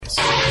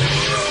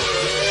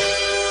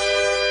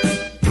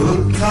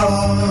Book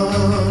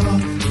Talk.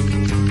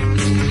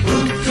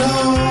 Book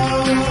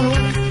Talk.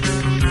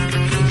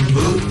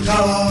 Book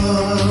Talk.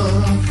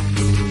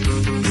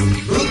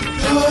 Book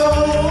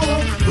Talk.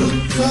 Book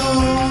Talk.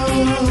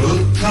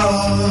 Book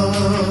Talk.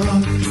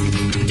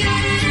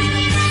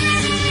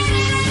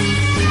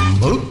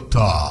 Book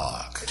Talk.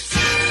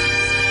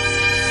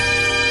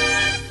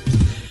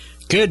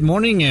 Good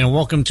morning and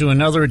welcome to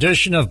another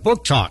edition of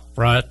Book Talk,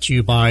 brought to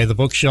you by the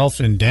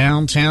Bookshelf in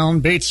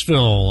downtown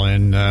Batesville.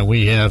 And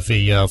we have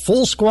a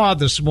full squad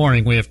this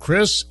morning. We have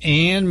Chris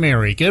and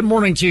Mary. Good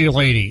morning to you,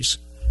 ladies.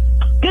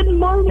 Good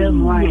morning. Good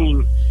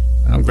morning.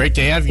 Great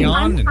to have you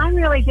on.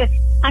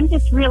 I'm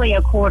just really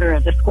a quarter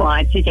of the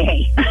squad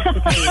today.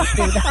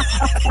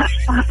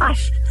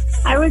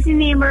 I was in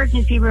the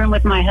emergency room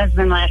with my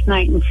husband last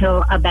night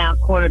until about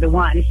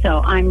 1:45, so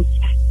I'm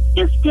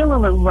just still a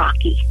little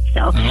rocky.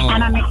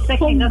 And I'm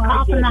expecting a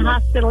call from the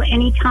hospital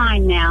any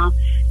time now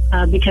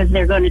because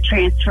they're going to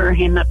transfer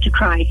him up to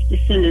Christ as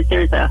soon as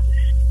there's a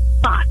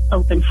spot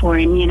open for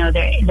him. You know,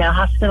 the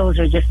hospitals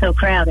are just so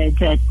crowded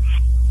that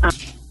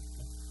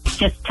it's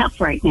just tough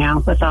right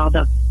now with all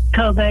the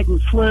COVID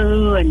and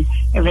flu and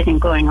everything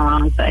going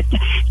on. But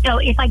so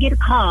if I get a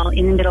call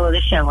in the middle of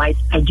the show, I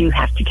do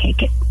have to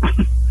take it.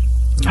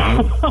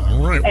 All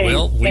right.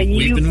 Well,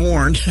 we've been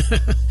warned.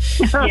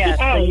 Yes,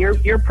 and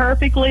you're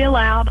perfectly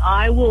allowed.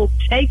 I will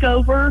take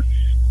over.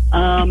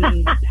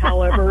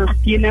 However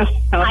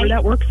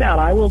that works out,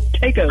 I will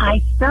take over.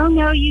 I so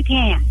know you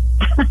can.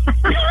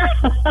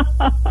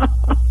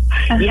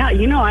 Yeah,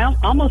 I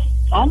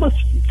almost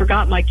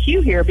forgot my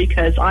cue here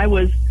because I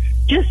was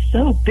just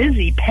so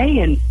busy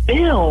paying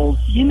bills.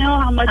 You know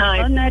how much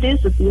fun that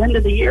is at the end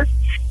of the year,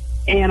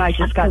 and I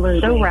just got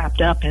so wrapped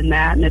up in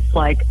that. And it's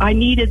like I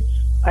need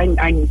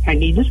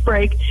this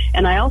break,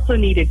 and I also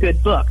need a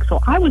good book. So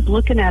I was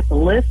looking at the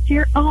list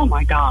here. Oh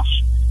my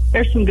gosh,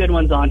 there's some good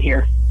ones on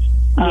here.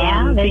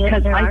 Yeah,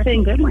 because I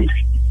think good ones.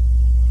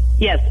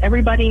 Yes,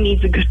 everybody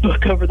needs a good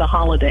book over the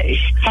holidays,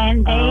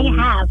 and they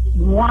have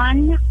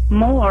one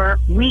more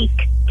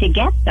week to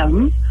get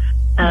them.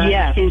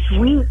 Yes, since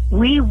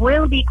we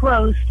will be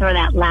closed for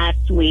that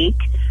last week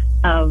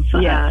of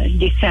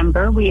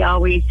December.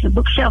 The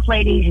Bookshelf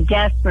ladies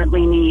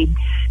desperately need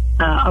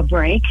a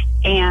break,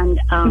 and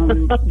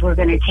we're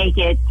going to take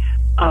it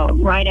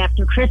right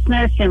after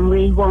Christmas, and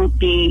we won't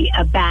be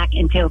back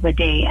until the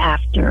day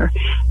after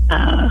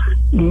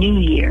New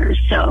Year's.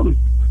 So,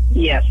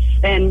 yes,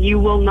 and you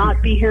will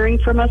not be hearing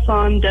from us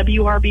on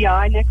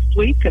WRBI next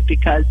week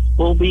because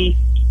we'll be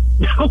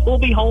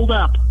holed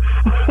up.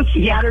 I'll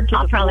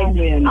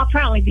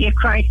probably be at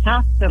Christ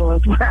Hospital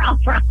is where I'll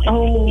probably.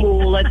 Oh,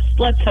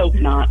 let's hope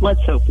not.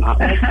 Let's hope not.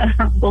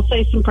 We'll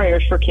say some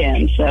prayers for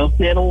Ken, so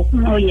it'll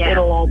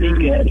all be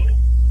good.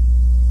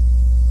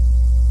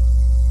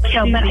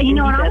 So, but I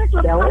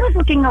was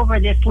looking over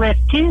this list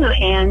too,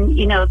 and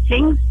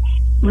things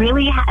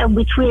really,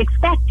 which we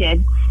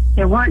expected,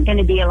 there weren't going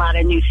to be a lot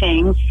of new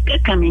things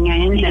coming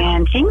in,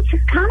 and things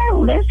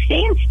they're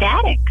staying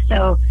static.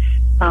 So.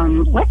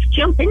 Let's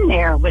jump in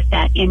there with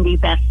that indie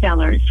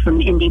bestsellers from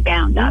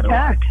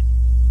indiebound.org.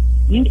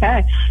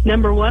 Okay.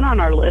 Number one on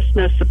our list,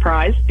 no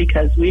surprise,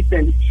 because we've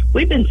been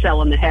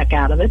selling the heck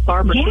out of it.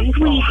 Barbara King. Yes,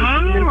 we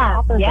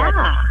have.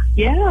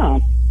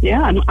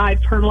 Yeah. And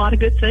I've heard a lot of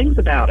good things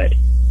about it.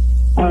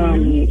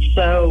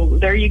 So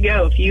there you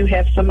go. If you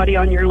have somebody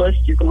on your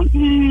list, you're going,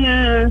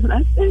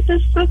 I think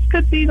this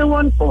could be the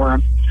one for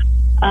them.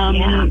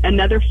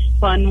 Another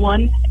fun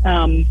one.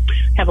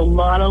 Have a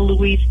lot of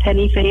Louise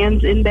Penny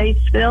fans in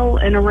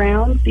Batesville and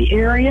around the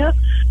area.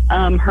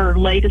 Her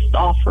latest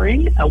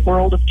offering, A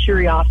World of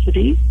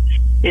Curiosity,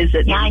 is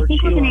at number 2. I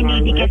think we're going to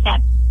need to get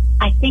that.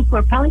 I think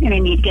we're probably going to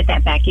need to get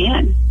that back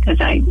in because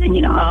I think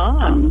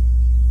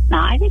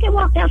it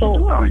walked out the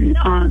door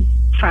on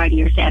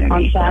Friday or Saturday.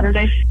 On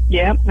Saturday,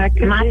 yeah, that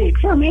could be. I think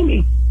so,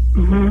 maybe.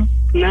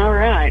 Mm-hmm. All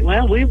right.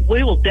 Well, we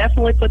will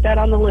definitely put that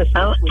on the list.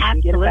 Oh, we can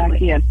absolutely. Get it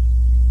back in.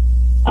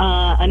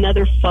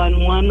 Another fun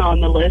one on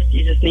the list.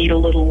 You just need a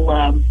little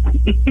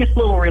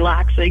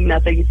relaxing,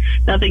 nothing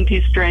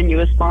too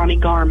strenuous. Bonnie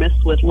Garmis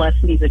with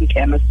Lessons in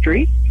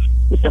Chemistry.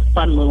 It's a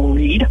fun little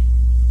read.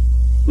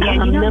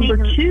 Yeah, number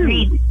 2.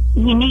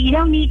 You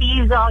don't need to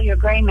use all your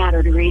gray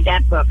matter to read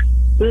that book.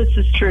 This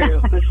is true.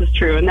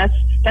 And that's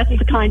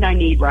the kind I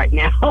need right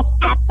now.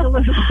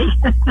 Absolutely.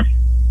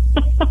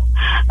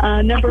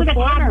 Number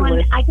 4 on our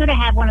list. I could have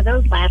had one of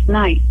those last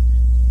night.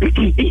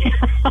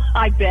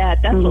 I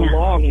bet. That's a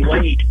long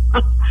wait.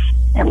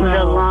 It was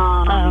a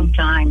long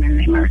time in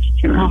the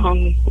emergency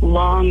room.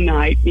 Long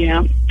night,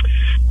 yeah.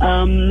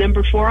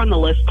 Number 4 on the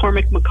list,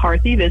 Cormac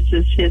McCarthy. This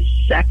is his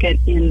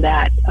second in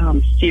that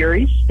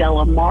series,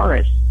 Stella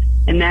Maris.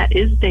 And that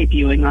is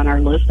debuting on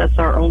our list. That's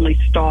our only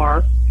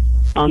star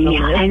on the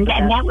list. And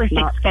that was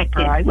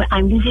expected.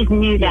 We just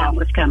knew that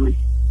was coming.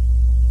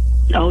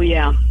 Oh,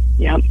 yeah.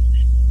 Yep.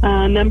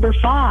 Number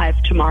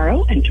 5,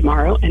 Tomorrow and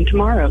Tomorrow and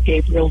Tomorrow.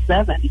 Gabriel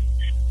Zevin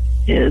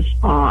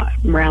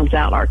rounds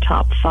out our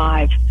top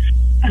 5.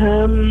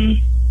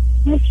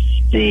 Let's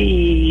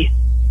see.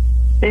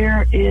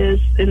 There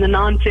is, in the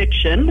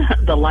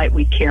nonfiction, The Light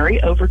We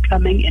Carry,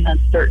 Overcoming in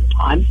Uncertain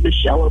Times,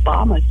 Michelle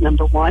Obama is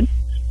number 1.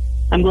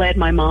 I'm Glad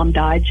My Mom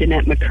Died,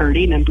 Jeanette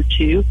McCurdy, number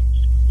 2.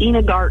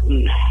 Ina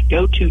Garten,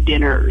 Go-To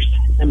Dinners,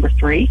 number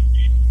 3.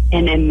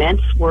 An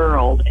Immense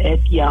World,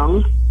 Ed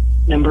Young,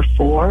 number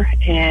 4.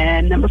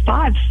 And number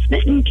 5,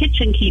 Smitten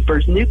Kitchen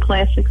Keepers, New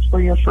Classics for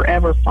Your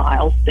Forever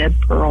Files, Deb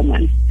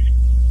Perlman.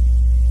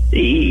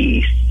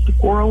 The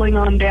swirling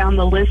on down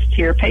the list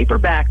here,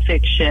 paperback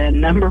fiction,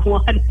 number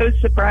 1, no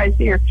surprise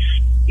here.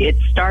 It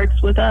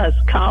Starts With Us,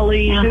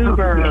 Colleen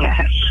Hoover.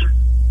 Yes.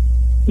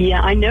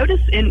 Yeah, I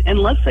noticed,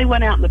 unless they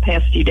went out in the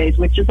past few days,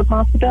 which is a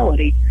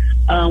possibility,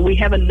 we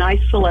have a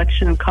nice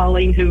selection of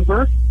Colleen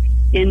Hoover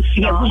in stock.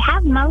 Yeah, we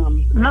have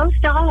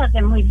most all of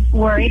them. We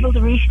were able to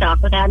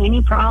restock without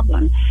any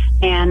problem,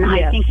 and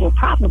I think we'll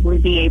probably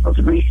be able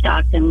to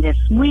restock them this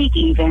week,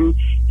 even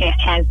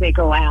as they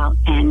go out.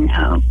 And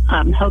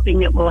I'm hoping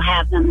that we'll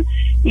have them.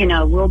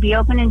 We'll be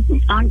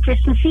open on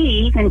Christmas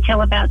Eve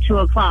until about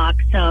 2:00.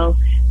 So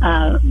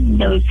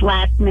those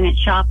last-minute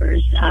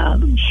shoppers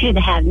should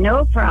have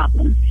no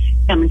problem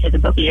coming to the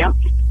bookshelf.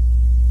 Yep.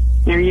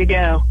 There you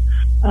go.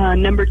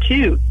 Number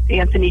 2,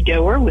 Anthony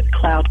Doerr with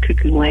Cloud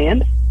Cuckoo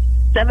Land.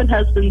 7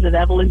 Husbands of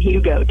Evelyn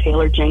Hugo,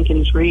 Taylor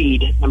Jenkins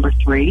Reid, number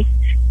 3.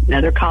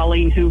 Another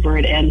Colleen Hoover,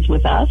 It Ends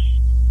With Us.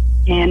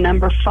 And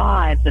number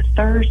 5, The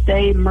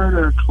Thursday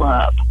Murder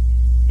Club.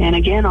 And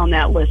again, on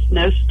that list,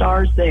 no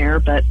stars there,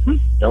 but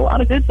still a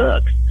lot of good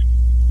books.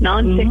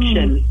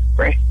 Nonfiction,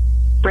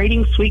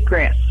 Braiding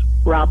Sweetgrass,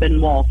 Robin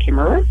Wall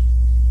Kimmerer.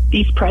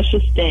 These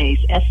Precious Days,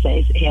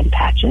 Essays, Ann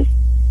Patchett.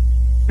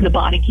 The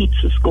Body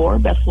Keeps the Score,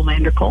 Bessel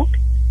van der Kolk.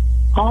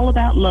 All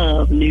About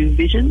Love, New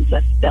Visions,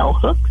 that's Bell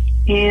Hooks.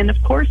 And,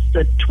 of course,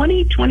 the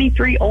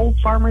 2023 Old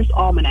Farmer's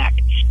Almanac.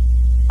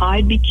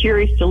 I'd be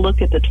curious to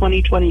look at the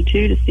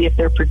 2022 to see if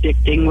they're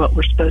predicting what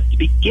we're supposed to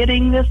be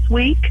getting this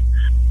week.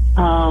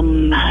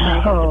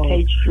 I have to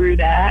page through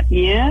that.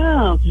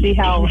 Yeah, see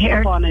how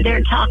up on it they're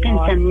is. talking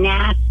some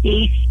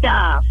nasty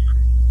stuff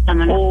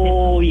coming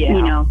up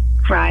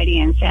this, Friday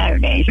and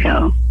Saturday.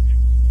 So,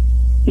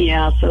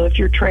 yeah, so if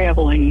you're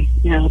traveling,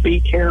 be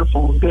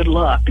careful. Good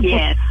luck.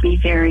 Yes, be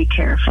very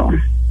careful.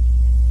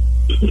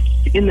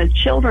 In the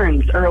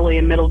children's early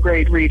and middle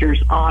grade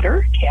readers,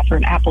 Otter,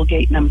 Catherine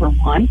Applegate, number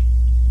 1.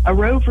 A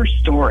Rover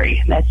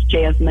Story, that's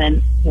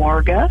Jasmine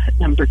Warga,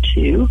 number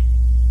 2.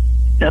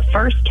 The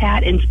First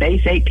Cat in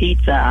Space Ate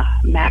Pizza,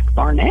 Mac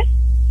Barnett,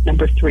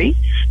 number 3.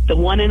 The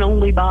One and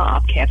Only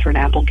Bob, Catherine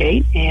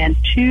Applegate. And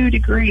 2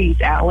 Degrees,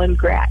 Alan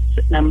Gratz,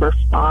 number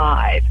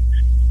 5.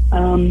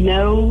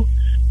 No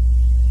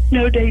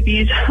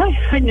debuts.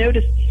 I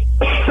noticed,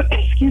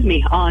 excuse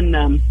me, on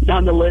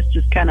the list,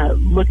 just kind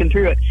of looking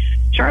through it.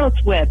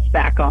 Charlotte's Web's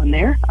back on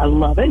there. I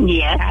love it.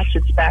 Yes.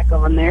 Hatchet's back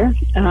on there.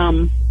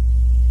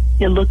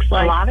 It looks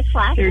like a lot of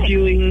classics. They're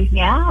doing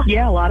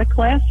a lot of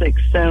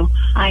classics. So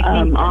I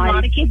think a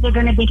lot of kids are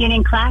going to be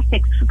getting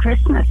classics for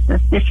Christmas.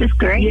 This is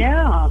great.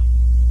 Yeah.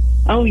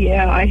 Oh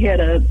yeah. I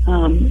had a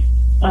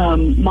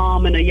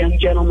mom and a young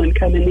gentleman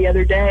come in the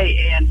other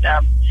day, and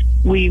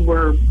we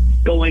were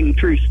going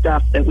through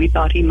stuff that we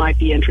thought he might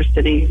be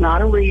interested in. He's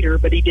not a reader,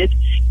 but he did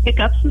pick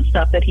up some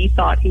stuff that he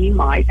thought he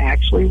might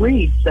actually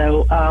read.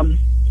 So,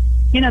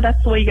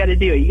 that's the way you got to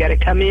do it. You got to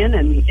come in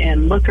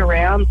and look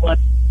around.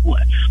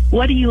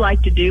 What do you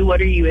like to do?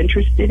 What are you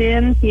interested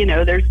in?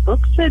 There's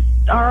books that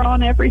are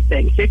on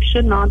everything,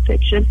 fiction,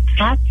 nonfiction.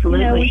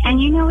 Absolutely.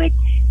 And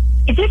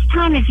at this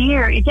time of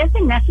year, it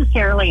doesn't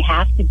necessarily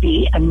have to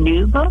be a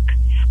new book.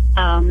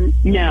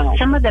 No.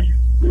 Some of the,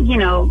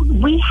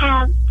 we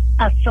have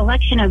a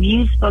selection of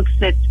used books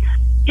that's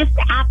just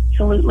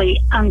absolutely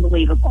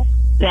unbelievable.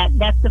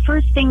 That's the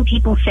first thing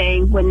people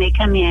say when they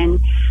come in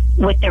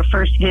with their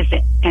first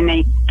visit, and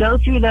they go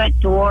through that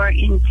door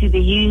into the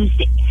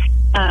used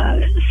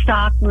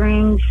stock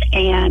rooms,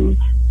 and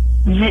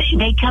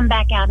they come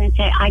back out and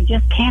say, I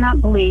just cannot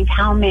believe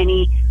how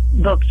many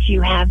books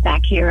you have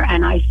back here.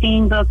 And I've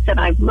seen books that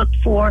I've looked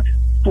for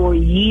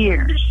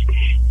years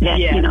that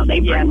they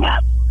bring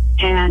up,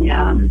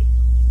 and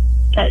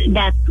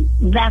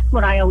that's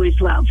what I always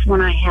love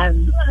when I have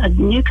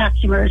new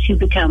customers who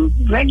become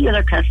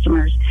regular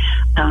customers,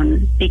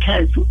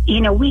 because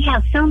we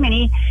have so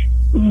many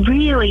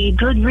really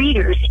good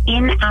readers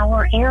in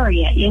our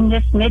area, in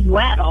this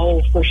Midwest.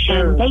 Oh, for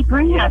sure. And they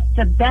bring us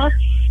the best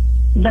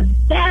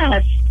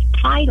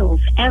titles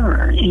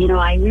ever.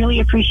 I really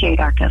appreciate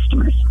our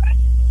customers.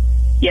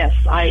 Yes,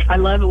 I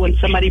love it when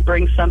somebody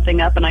brings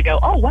something up and I go,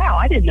 oh, wow,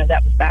 I didn't know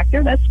that was back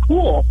there. That's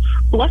cool.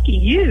 Lucky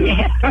you.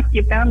 Yeah.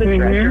 You found a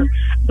treasure.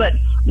 But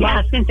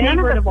since none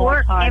of us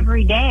work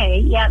every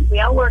day, we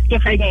all work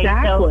different days.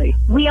 So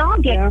we all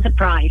get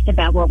surprised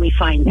about what we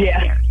find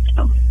back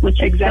there,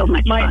 which is so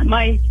much fun.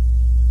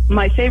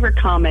 My favorite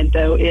comment,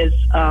 though, is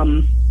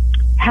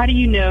how do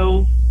you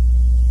know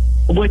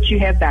what you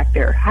have back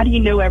there. How do you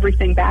know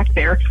everything back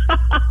there?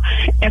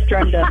 After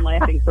I'm done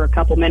laughing for a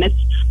couple minutes,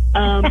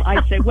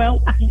 I say,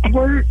 well,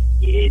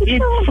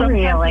 it's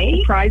sometimes a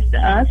surprise to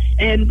us,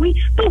 and we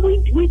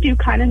do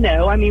kind of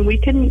know. I mean, we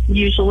can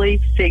usually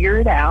figure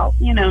it out,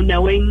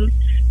 knowing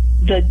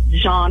the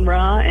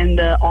genre and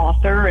the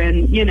author,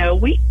 and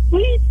we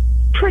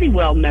pretty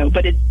well know,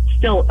 but it's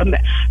still,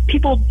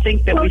 people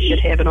think that we should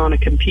have it on a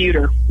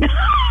computer.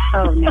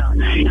 Oh, no.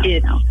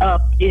 It's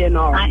up in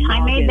our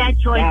I made that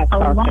choice a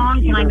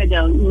long time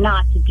ago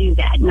not to do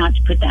that, not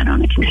to put that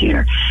on a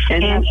computer.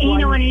 And that's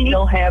why we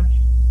still have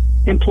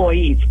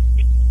employees.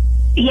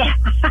 Yeah.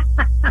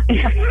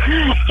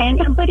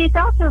 But it's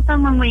also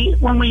fun when we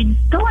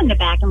go in the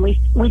back and we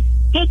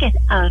take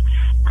a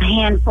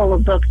handful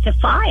of books to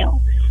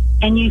file,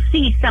 and you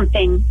see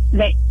something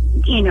that,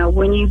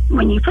 when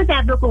you put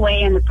that book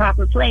away in the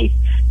proper place,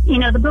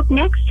 the book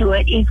next to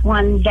it is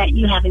one that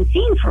you haven't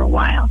seen for a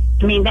while.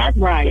 I mean, that's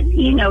right.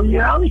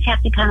 You always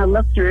have to kind of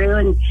look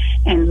through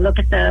and look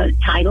at the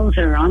titles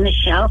that are on the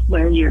shelf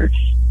where you're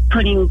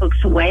putting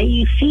books away.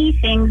 You see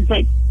things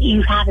that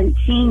you haven't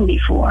seen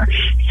before.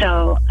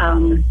 So,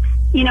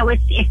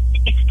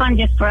 it's fun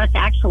just for us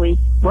actually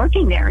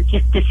working there,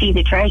 just to see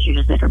the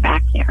treasures that are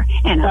back there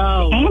and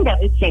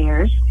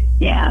upstairs.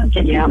 Yeah,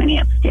 just as many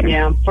upstairs.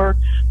 Yeah,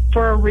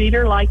 for a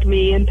reader like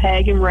me and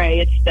Peg and Ray,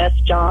 it's the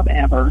best job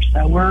ever.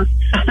 So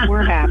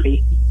we're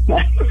happy.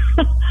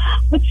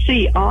 Let's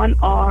see, on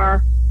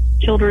our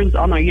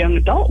young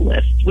adult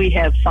list, we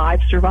have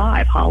 5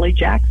 Survive. Holly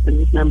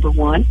Jackson is number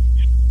 1.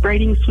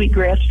 Braiding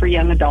Sweetgrass for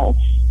young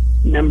adults,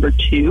 number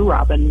 2.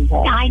 Robin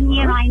Walker. I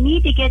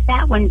need to get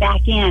that one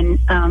back in.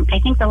 I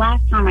think the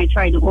last time I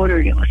tried to order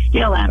it was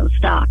still out of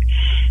stock,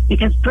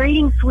 because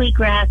Braiding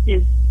Sweetgrass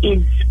is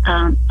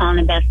on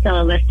the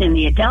bestseller list in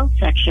the adult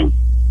section.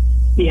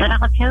 Yeah.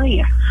 But I'll tell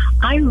you,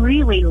 I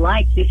really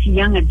like this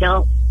young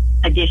adult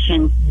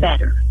edition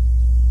better.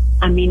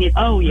 I mean, it's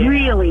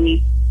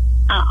really,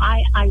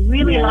 I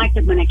really liked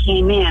it when it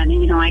came in.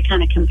 And, I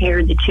kind of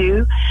compared the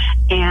two.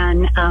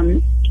 And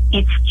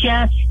it's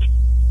just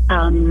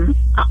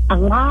a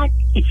lot,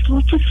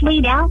 it's just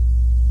laid out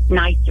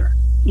nicer.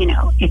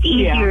 It's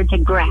easier to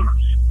grasp,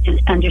 to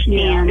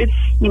understand,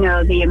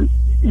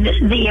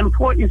 the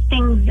important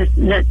things,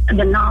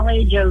 the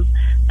knowledge of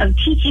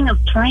teaching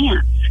of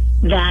plants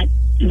that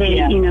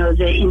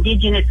the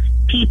indigenous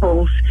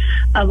peoples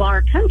of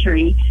our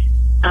country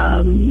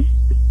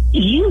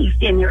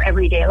used in their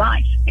everyday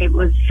life. It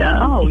was just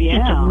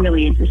a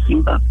really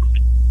interesting book.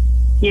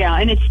 Yeah,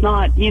 and it's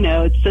not,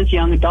 it says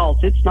young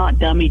adults. It's not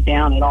dummied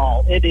down at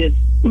all. It is.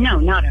 No,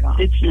 not at all.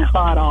 It's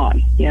spot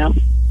on. Yeah.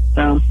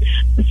 So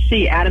let's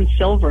see. Adam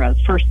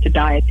Silvera's First to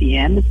Die at the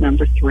End is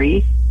number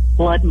 3.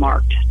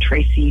 Bloodmarked,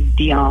 Tracy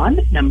Dion,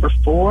 number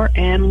 4,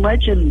 and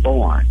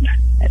Legendborn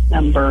at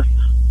number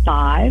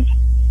 5.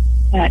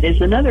 That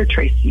is another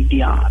Tracy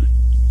Dion.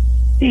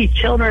 The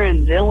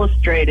Children's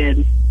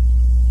Illustrated,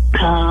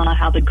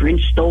 How the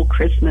Grinch Stole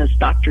Christmas,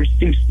 Dr.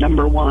 Seuss,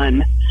 number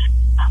 1.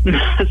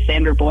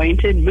 Sandra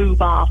Boynton, Move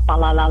Off, La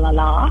La La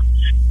La,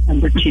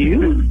 number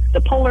 2.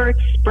 The Polar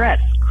Express,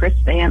 Chris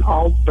Van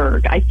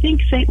Allsburg. I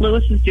think St.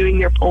 Louis is doing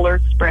their Polar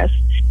Express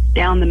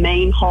down the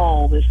main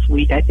hall this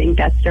week. I think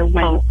that's their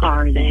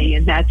Wednesday thing,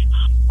 and that's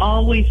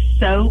always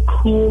so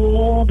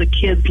cool. The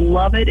kids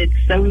love it. It's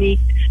so neat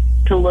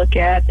to look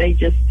at. They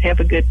just have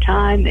a good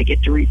time. They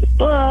get to read the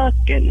book,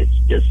 and it's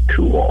just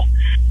cool.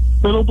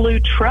 Little Blue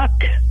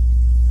Truck,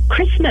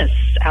 Christmas,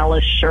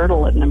 Alice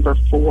Schertle at number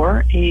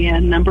 4,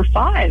 and number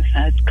 5,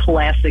 it's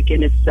classic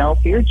in itself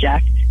here,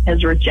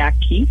 Ezra Jack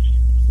Keats,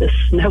 The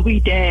Snowy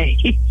Day.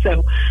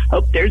 So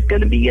hope there's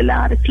going to be a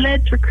lot of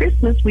sleds for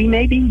Christmas. We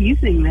may be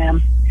using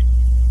them.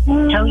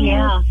 Oh,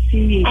 yeah.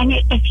 And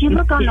if you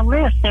look on the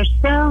list, there's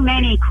so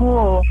many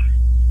cool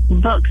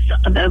books,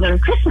 the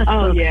Christmas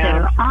books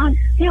that are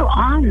still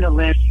on the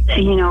list.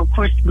 Of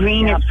course,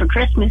 Green is for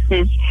Christmas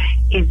is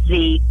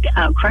the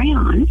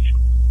crayons.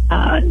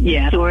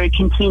 The story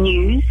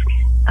continues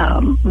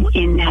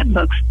in that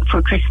book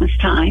for Christmas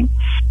time.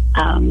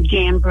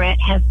 Jan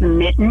Brett has the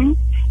Mitten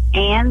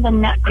and the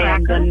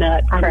Nutcracker.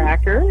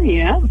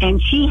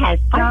 And she has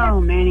so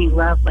many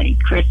lovely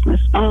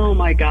Christmas books. Oh,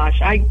 my gosh.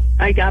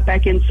 I got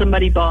back in,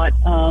 somebody bought,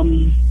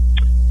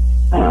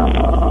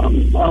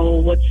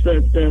 what's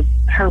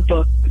her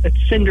book?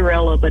 It's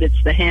Cinderella, but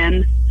it's the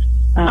hen.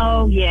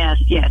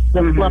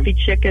 The fluffy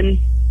chicken.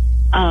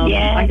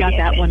 I got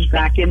that one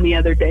back in the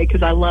other day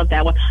because I love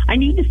that one. I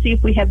need to see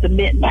if we have the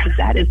Mitten, because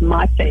that is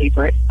my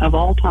favorite of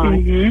all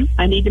time.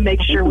 I need to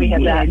make sure we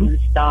have that in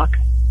stock.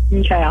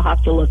 Okay, I'll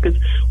have to look, because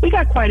we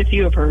got quite a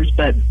few of hers,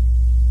 but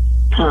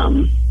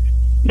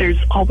there's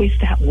always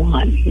that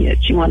one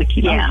that you want to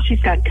keep on.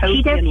 She's got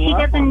Cozy and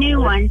Love. She does a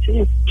new one.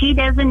 She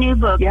does a new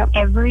book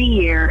every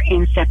year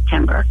in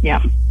September.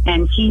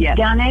 And she's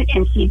done it,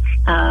 and she's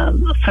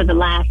for the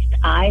last,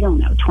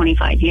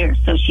 25 years.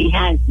 So she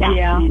has that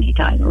many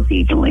titles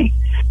easily.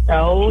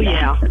 So,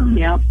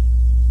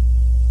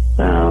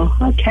 So,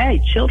 okay,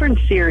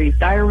 children's series,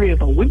 Diary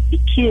of a Wimpy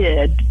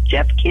Kid,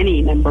 Jeff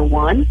Kinney, number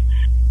 1.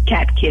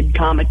 Cat Kid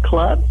Comic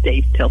Club,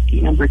 Dave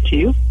Tilke, number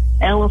 2.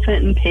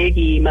 Elephant and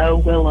Piggy, Mo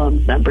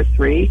Willems, number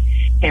 3.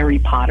 Harry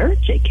Potter,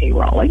 J.K.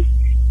 Rowling.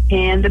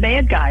 And The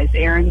Bad Guys,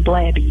 Aaron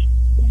Blabey.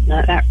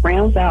 That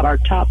rounds out our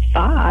top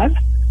 5.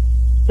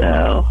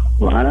 So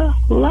a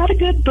lot of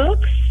good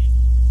books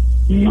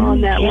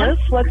on that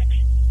list.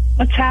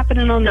 What's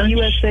happening on the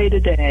USA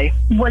Today?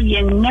 Well,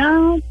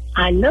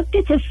 I looked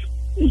at this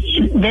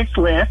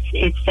list.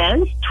 It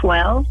says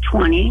 12,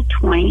 20,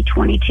 20,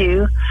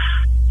 22.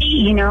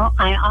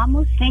 I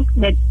almost think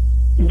that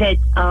there's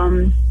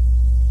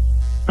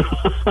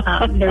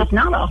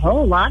not a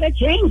whole lot of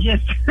changes.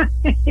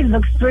 It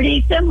looks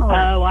pretty similar.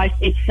 Oh, I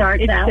see. It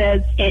starts out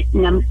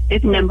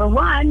at number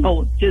 1.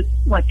 Oh, just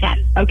what's that?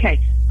 Okay.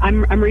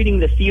 I'm reading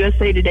this. The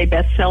USA Today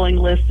best-selling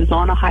list is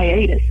on a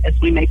hiatus as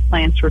we make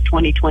plans for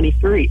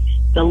 2023.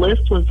 The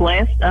list was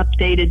last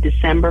updated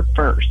December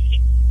 1st.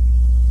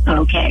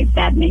 Okay,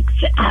 that makes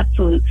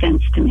absolute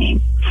sense to me.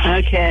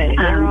 Okay,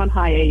 they're on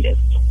hiatus.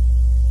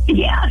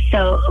 Yeah,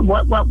 so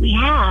what we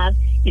have,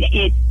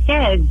 it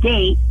says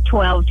date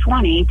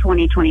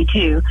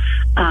 12/20/2022.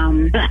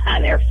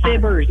 They're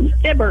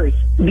fibbers.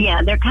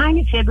 Yeah, they're kind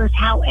of fibbers.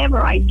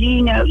 However, I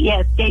do know,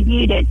 yes,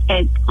 debuted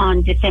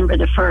on December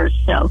the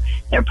 1st, so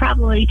they're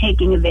probably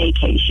taking a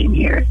vacation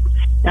here,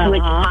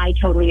 which I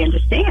totally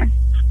understand.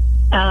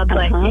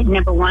 But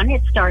number 1,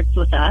 it starts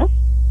with us,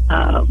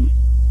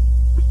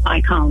 by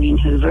Colleen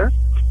Hoover.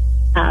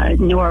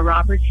 Nora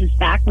Roberts is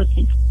back with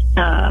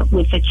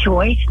a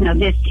choice. Now,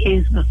 this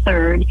is the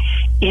 3rd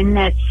in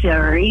that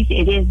series.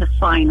 It is the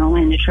final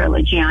in the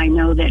trilogy. I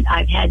know that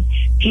I've had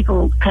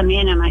people come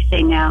in and I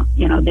say, now,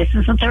 this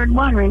is the 3rd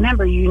one.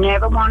 Remember, you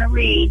never want to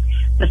read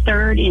the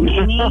 3rd in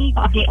any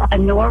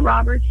Nora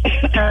Roberts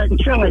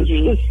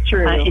trilogy. It's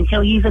true.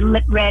 Until you've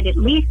read at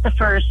least the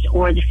 1st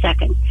or the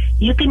 2nd.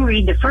 You can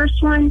read the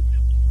 1st one,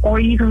 or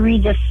you can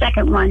read the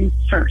 2nd one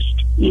first.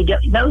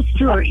 Those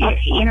 2 are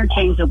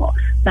interchangeable,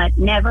 but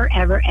never,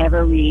 ever,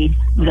 ever read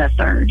the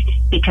 3rd,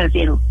 because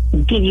it'll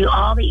give you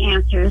all the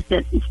answers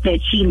that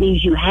she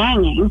leaves you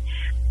hanging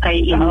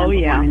in number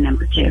 1 and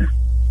number 2.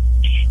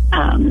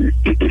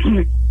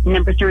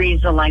 Number 3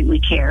 is The Light We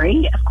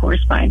Carry, of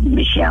course, by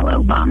Michelle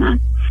Obama.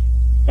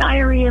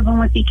 Diary of a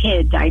Wimpy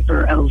Kid,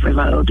 Diaper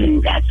Overload,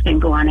 and that's been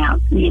going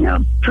out,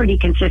 pretty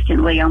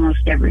consistently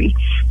almost every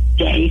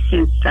day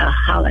since the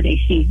holiday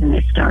season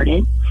has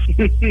started.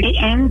 It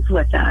Ends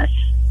With Us,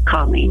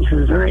 Colleen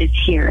Hoover, is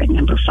here at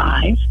number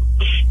 5.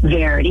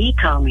 Verity,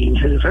 Colleen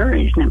Hoover,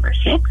 is number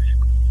 6.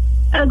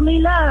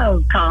 Ugly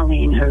Love,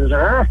 Colleen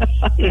Hoover,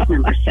 is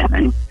number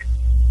 7.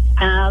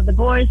 The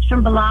Boys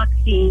from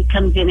Biloxi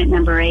comes in at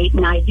number 8,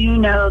 and I do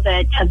know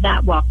that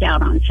that walked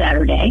out on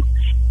Saturday.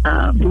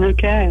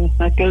 Okay,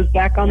 that goes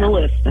back on the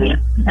list then.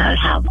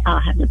 Yeah, I'll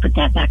have to put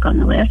that back on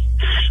the list.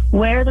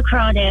 Where the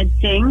Crawdads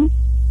Sing,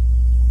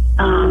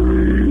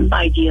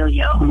 by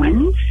Delia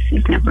Owens,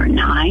 is number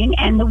 9,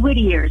 and The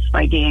Whittiers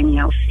by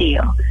Danielle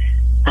Steele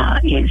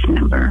is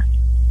number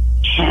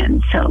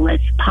 10. So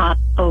let's pop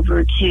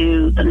over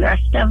to the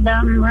rest of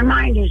them.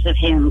 Reminders of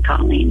Him,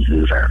 Colleen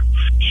Hoover.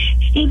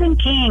 Stephen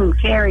King,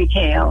 Fairy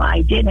Tale.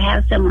 I did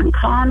have someone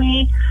call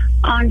me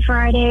on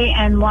Friday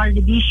and wanted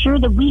to be sure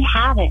that we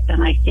have it,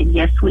 and I said,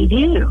 yes, we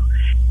do.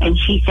 And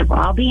she said, well,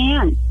 I'll be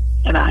in,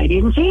 and I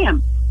didn't see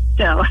him.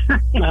 So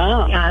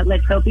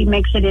let's hope he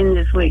makes it in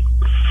this week.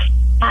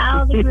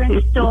 How the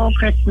Grinch Stole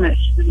Christmas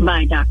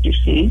by Dr.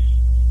 Seuss.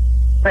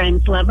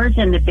 Friends, Lovers,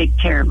 and the Big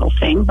Terrible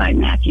Thing by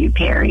Matthew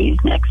Perry is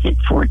next at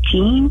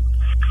 14.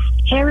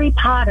 Harry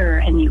Potter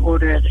and the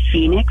Order of the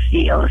Phoenix,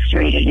 the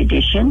illustrated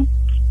edition.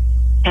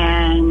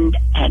 And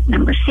at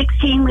number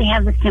 16, we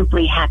have the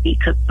Simply Happy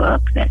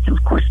Cookbook. That's,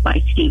 of course,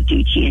 by Steve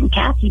Ducey and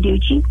Kathy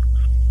Ducey.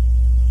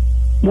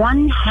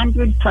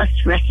 100 plus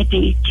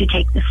recipes to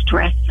take the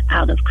stress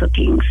out of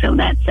cooking. So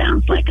that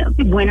sounds like a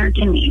winner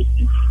to me.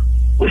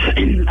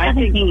 I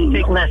think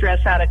to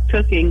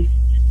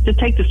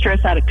take the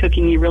stress out of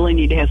cooking, you really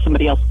need to have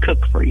somebody else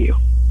cook for you.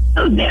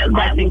 Oh,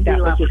 I think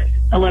that would just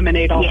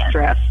eliminate all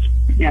stress.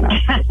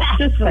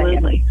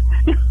 Absolutely.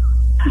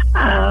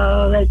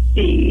 Let's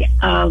see.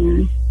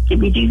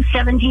 Did we do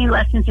 17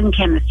 Lessons in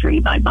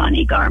Chemistry by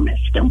Bonnie Garmis?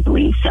 Don't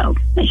believe so.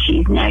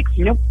 She's next.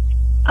 Nope.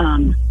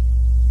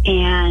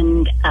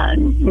 And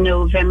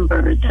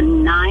November the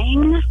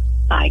 9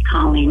 by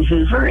Colleen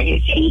Hoover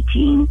is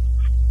 18.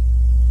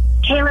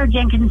 Taylor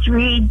Jenkins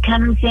Reid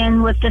comes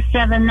in with the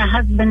 7, The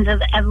Husbands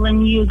of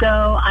Evelyn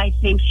Hugo. I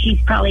think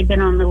she's probably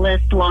been on the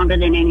list longer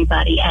than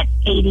anybody at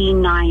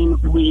 89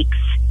 weeks.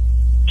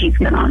 She's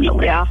been on the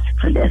list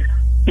for this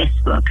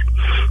book.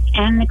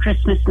 And The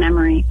Christmas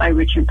Memory by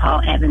Richard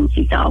Paul Evans.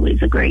 He's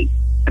always a great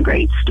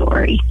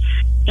story.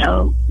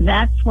 So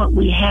that's what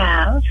we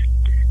have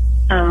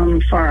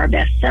for our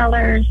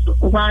bestsellers.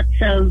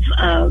 Lots of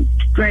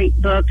great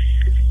books.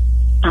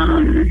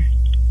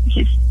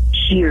 Just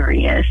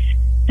curious.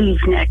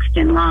 Who's next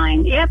in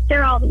line? Yep,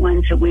 they're all the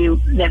ones that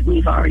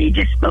we've already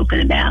just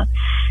spoken about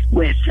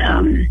with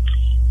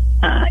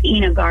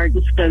Ina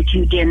Garten's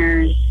Go-To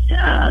Dinners,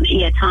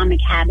 The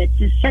Atomic Habits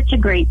is such a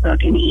great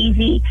book, an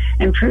easy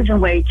and proven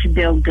way to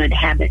build good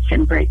habits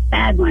and break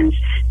bad ones.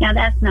 Now,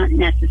 that's not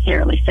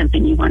necessarily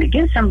something you want to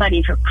give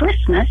somebody for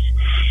Christmas,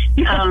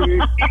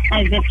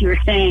 as if you were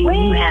saying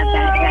you have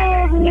that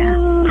habit.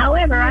 Yeah.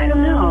 However, I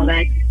don't know.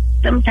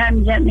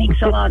 Sometimes that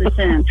makes a lot of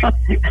sense to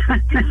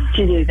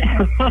do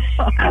that.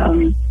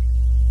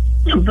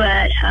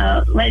 But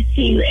let's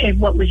see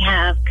what we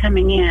have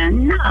coming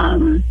in.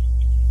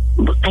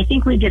 I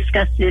think we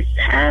discussed this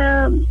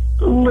a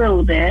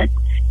little bit.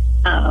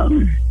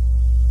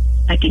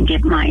 I can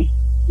get my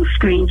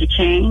screen to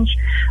change.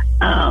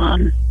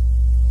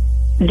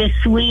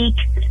 This week,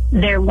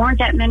 there weren't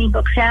that many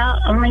books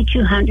out, only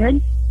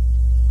 200.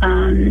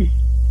 And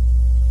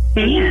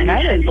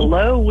that is a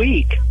low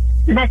week.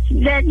 Yeah,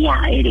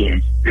 it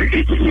is.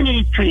 It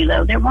is pretty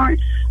low. There weren't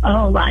a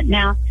whole lot.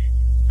 Now,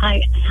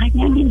 I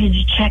needed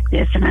to check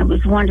this, and I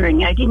was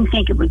wondering. I didn't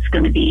think it was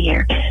going to be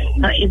here.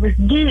 It was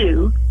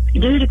due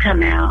to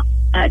come out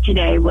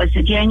today. Was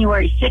the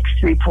January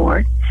 6th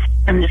report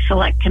from the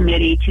Select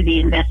Committee to the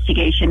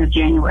investigation of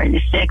January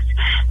the 6th.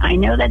 I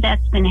know that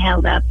that's been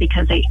held up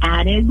because they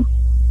added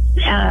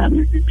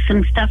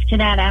some stuff to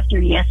that after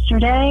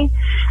yesterday,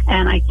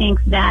 and I think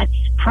that's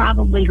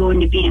probably going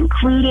to be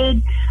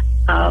included.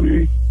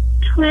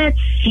 Let's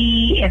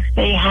see if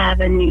they have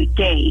a new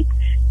date.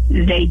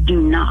 They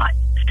do not.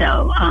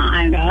 So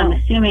I'm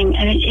assuming,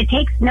 and it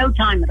takes no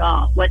time at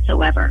all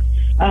whatsoever.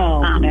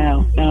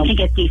 No. To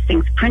get these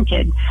things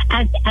printed,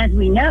 as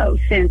we know,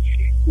 since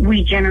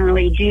we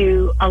generally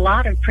do a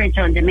lot of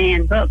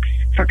print-on-demand books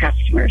for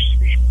customers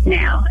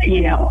now.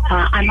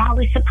 I'm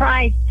always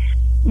surprised,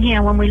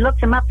 when we look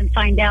them up and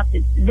find out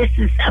that this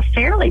is a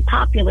fairly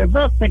popular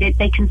book, but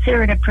they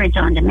consider it a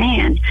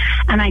print-on-demand.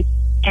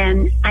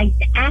 And I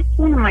asked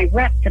one of my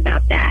reps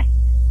about that,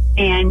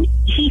 and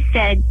he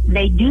said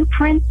they do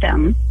print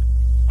them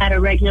at a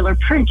regular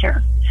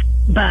printer.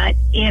 But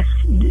if,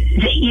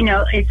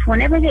 it's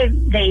whenever they're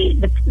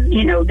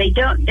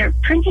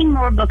printing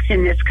more books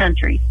in this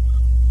country.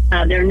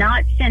 They're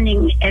not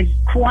sending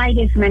quite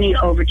as many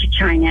over to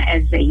China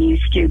as they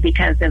used to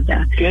because of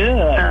the,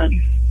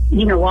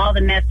 all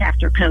the mess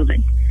after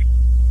COVID.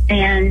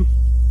 And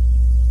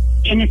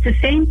it's the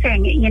same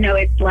thing,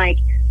 it's like,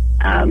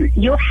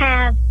 you'll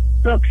have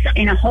books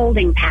in a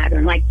holding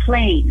pattern, like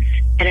planes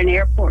at an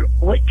airport,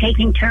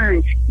 taking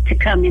turns to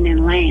come in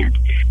and land.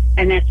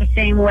 And that's the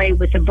same way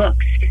with the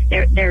books.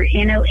 They're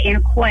in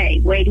a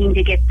quay waiting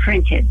to get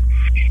printed.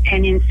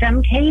 And in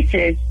some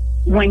cases,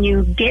 when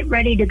you get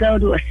ready to go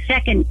to a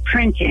second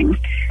printing,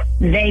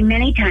 they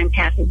many times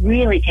have to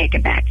really take a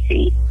back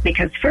seat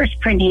because first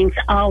printings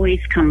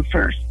always come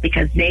first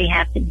because they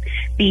have to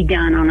be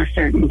done on a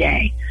certain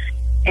day.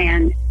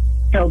 And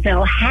so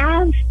they'll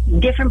have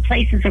different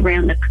places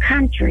around the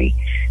country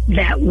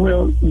that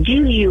will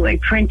do you a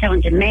print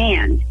on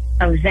demand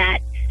of that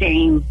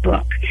same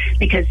book,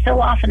 because so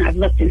often I've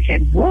looked and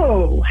said,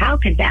 whoa, how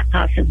could that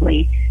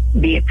possibly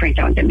be a print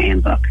on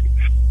demand book?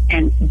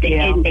 And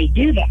they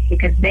do that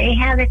because they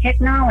have the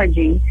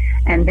technology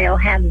and they'll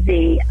have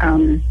the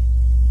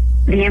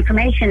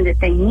information that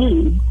they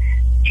need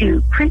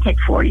to print it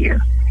for you.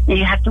 And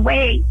you have to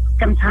wait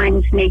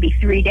sometimes maybe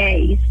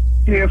 3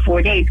 or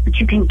 4 days, but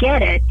you can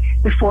get it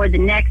before the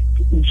next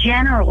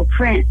general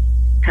print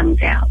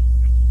comes out.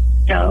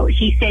 So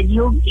he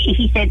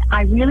said,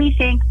 I really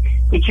think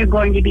that you're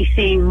going to be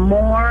seeing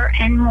more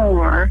and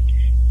more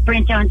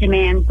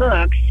print-on-demand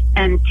books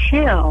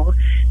until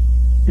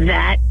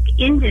that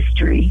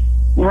industry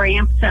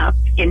ramps up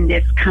in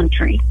this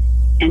country,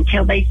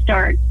 until they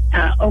start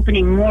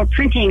opening more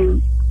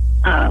printing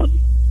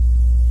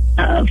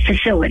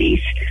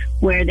facilities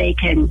where they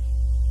can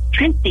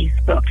print these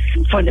books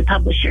for the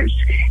publishers.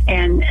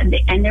 And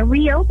they're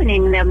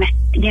reopening them.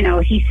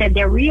 He said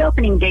they're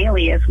reopening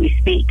daily as we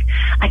speak.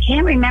 I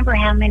can't remember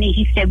how many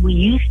he said we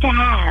used to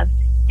have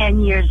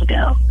 10 years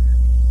ago.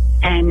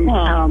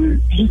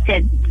 And he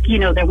said,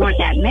 there weren't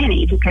that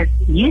many because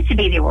it used to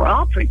be they were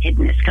all printed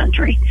in this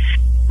country.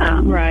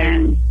 Right.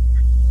 And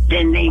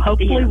then they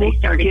hopefully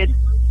started.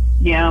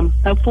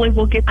 Hopefully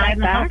we'll get that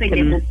back.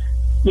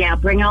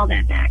 Bring all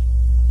that back.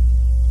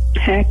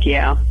 Heck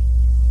yeah.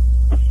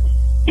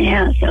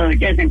 Yeah, so it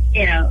doesn't,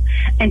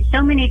 and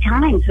so many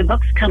times the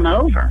books come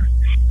over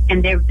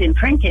and they've been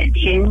printed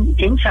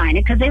in China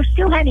because they're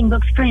still having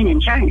books printed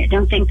in China.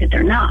 Don't think that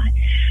they're not.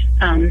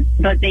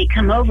 But they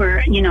come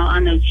over,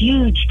 on those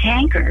huge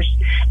tankers,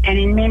 and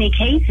in many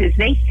cases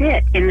they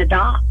sit in the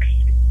docks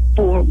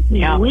for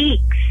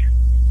weeks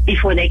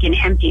before they can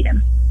empty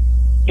them,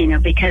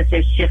 because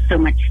there's just so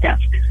much stuff.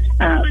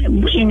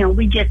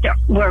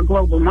 We're a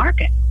global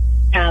market,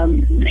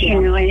 and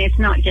it's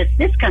not just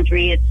this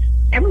country, it's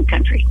every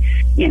country,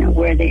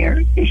 where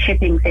they're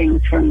shipping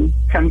things from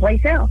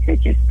someplace else.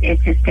 It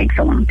just takes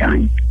a long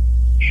time.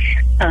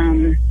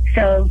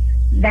 So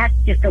that's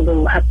just a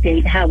little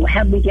update. How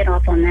we get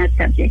off on that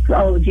subject?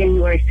 Oh,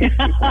 January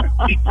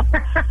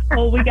 6th.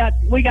 Well, we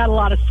got a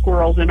lot of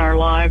squirrels in our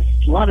lives.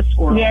 A lot of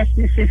squirrels. Yes,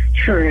 this is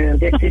true.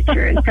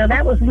 So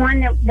that was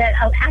one that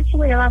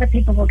actually a lot of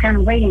people were kind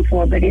of waiting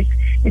for, but it's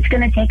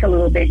going to take a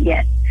little bit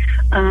yet.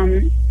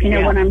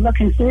 When I'm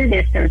looking through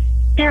this, there's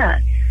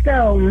just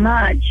so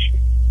much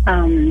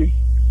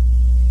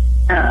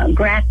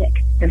graphic.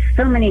 There's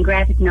so many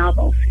graphic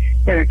novels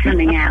that are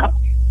coming out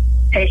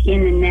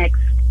in the next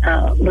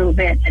little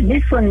bit.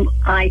 This one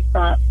I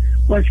thought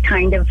was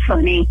kind of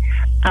funny.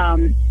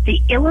 The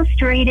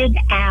Illustrated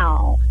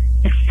Owl,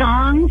 the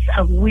songs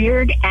of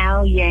Weird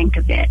Al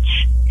Yankovic.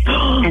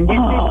 And this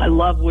I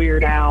love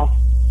Weird Al.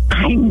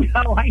 I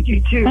know, I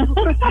do too.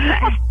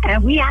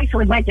 And we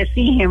actually went to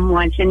see him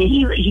once, and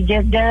he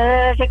just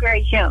does a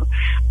great show.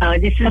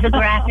 This is a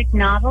graphic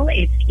novel.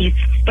 It's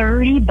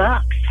 $30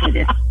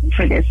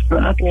 for this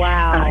book.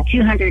 Wow.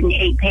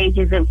 208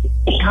 pages of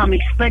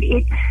comics, but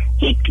it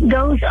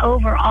goes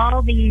over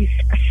all these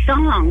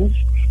songs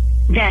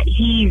that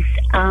he's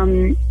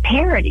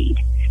parodied,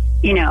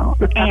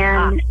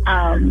 and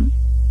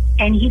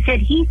he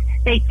said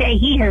they say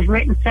he has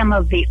written some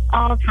of the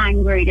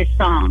all-time greatest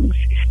songs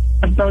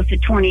of both the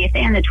 20th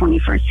and the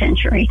 21st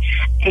century.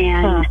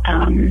 And,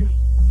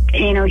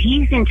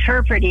 he's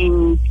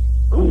interpreting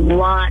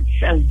lots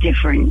and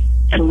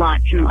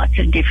lots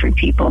of different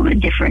people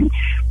and different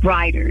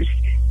writers,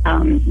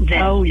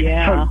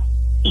 for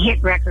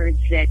hit records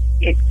that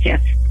it's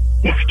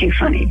too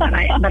funny. But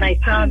I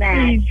saw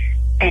that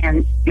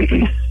and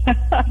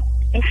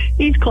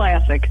he's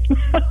classic.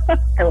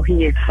 Oh,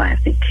 he is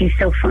classic. He's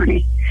so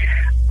funny.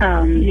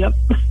 Yep.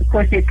 Of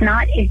course, it's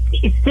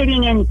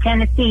sitting in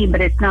Tennessee, but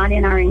it's not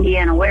in our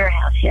Indiana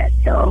warehouse yet.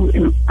 So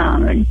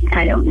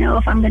I don't know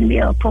if I'm going to be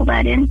able to pull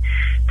that in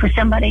for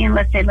somebody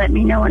unless they let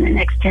me know in the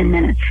next 10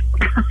 minutes.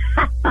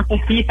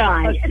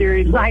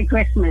 By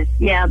Christmas.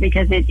 Yeah,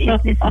 because it's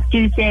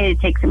Tuesday. It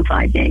takes them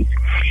 5 days.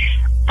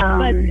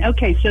 But,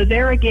 okay, so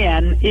there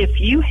again, if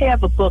you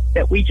have a book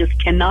that we just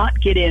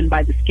cannot get in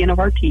by the skin of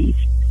our teeth,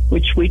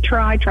 which we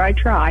try,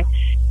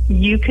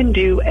 you can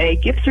do a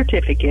gift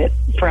certificate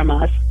from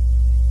us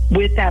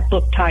with that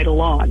book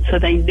title on, so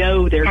they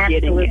know they're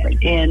Absolutely.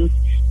 getting it. And,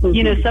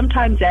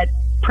 sometimes that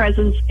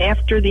presents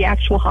after the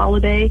actual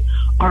holiday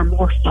are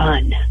more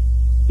fun.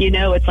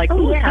 It's like,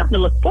 something to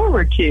look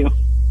forward to.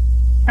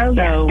 Oh,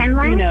 yeah. So, and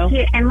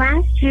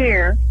last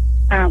year,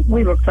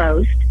 we were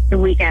closed the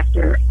week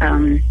after,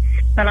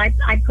 but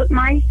I put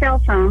my cell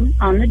phone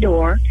on the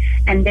door,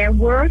 and there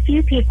were a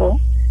few people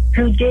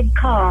who did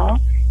call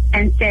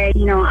and say,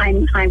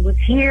 I was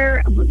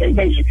here.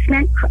 They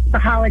spent the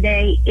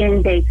holiday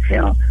in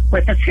Batesville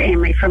with a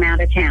family from out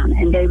of town,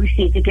 and they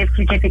received a gift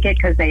certificate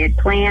because they had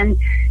planned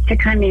to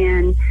come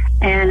in.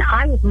 And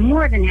I was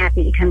more than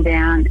happy to come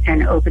down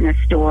and open a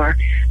store.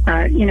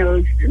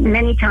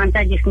 Many times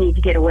I just need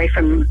to get away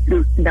from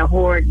the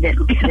horde that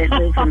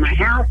lives in my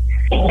house.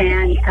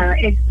 And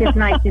it's just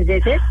nice to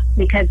visit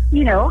because,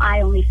 I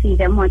only see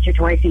them once or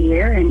twice a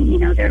year,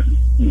 and, they're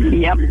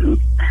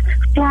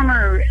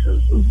former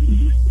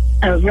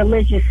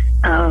religious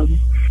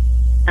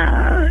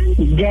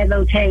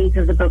devotees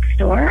of the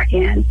bookstore,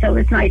 and so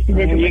it's nice to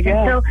visit with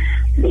them. So,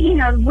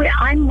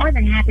 I'm more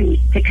than happy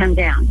to come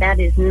down. That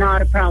is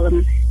not a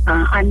problem.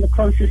 I'm the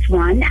closest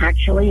one,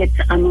 actually.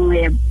 I'm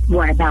only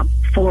about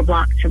 4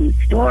 blocks from the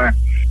store.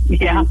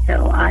 Yeah. And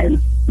so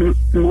I'm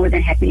more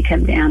than happy to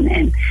come down,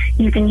 and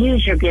you can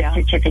use your gift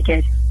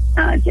certificate.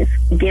 Just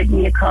give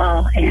me a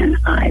call, and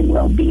I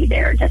will be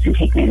there. It doesn't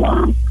take me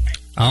long.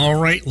 All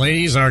right,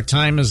 ladies, our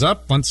time is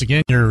up. Once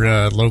again,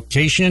 your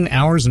location,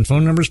 hours, and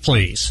phone numbers,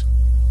 please.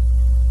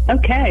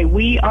 Okay,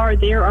 we are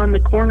there on the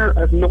corner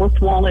of North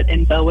Walnut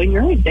and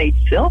Bowinger in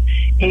Batesville,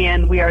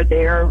 and we are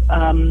there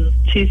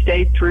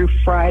Tuesday through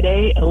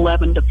Friday,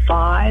 11 to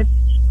 5.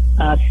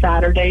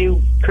 Saturday,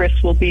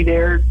 Chris will be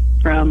there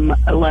from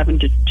 11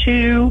 to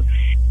 2.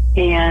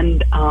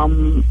 And,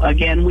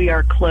 again, we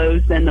are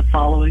closed then the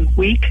following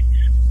week.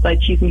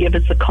 But you can give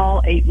us a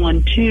call,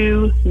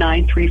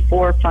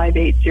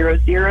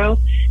 812-934-5800,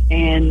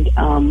 and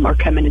or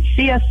come in and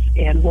see us,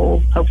 and we'll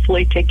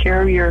hopefully take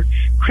care of your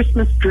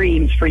Christmas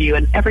dreams for you.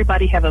 And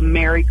everybody have a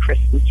Merry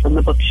Christmas from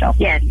the Bookshelf.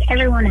 Yes,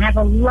 everyone have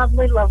a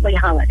lovely, lovely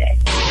holiday.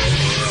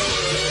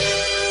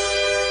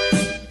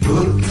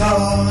 Book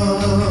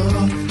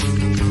Talk.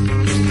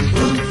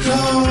 Book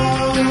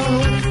Talk.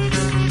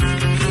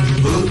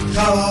 Book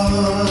Talk.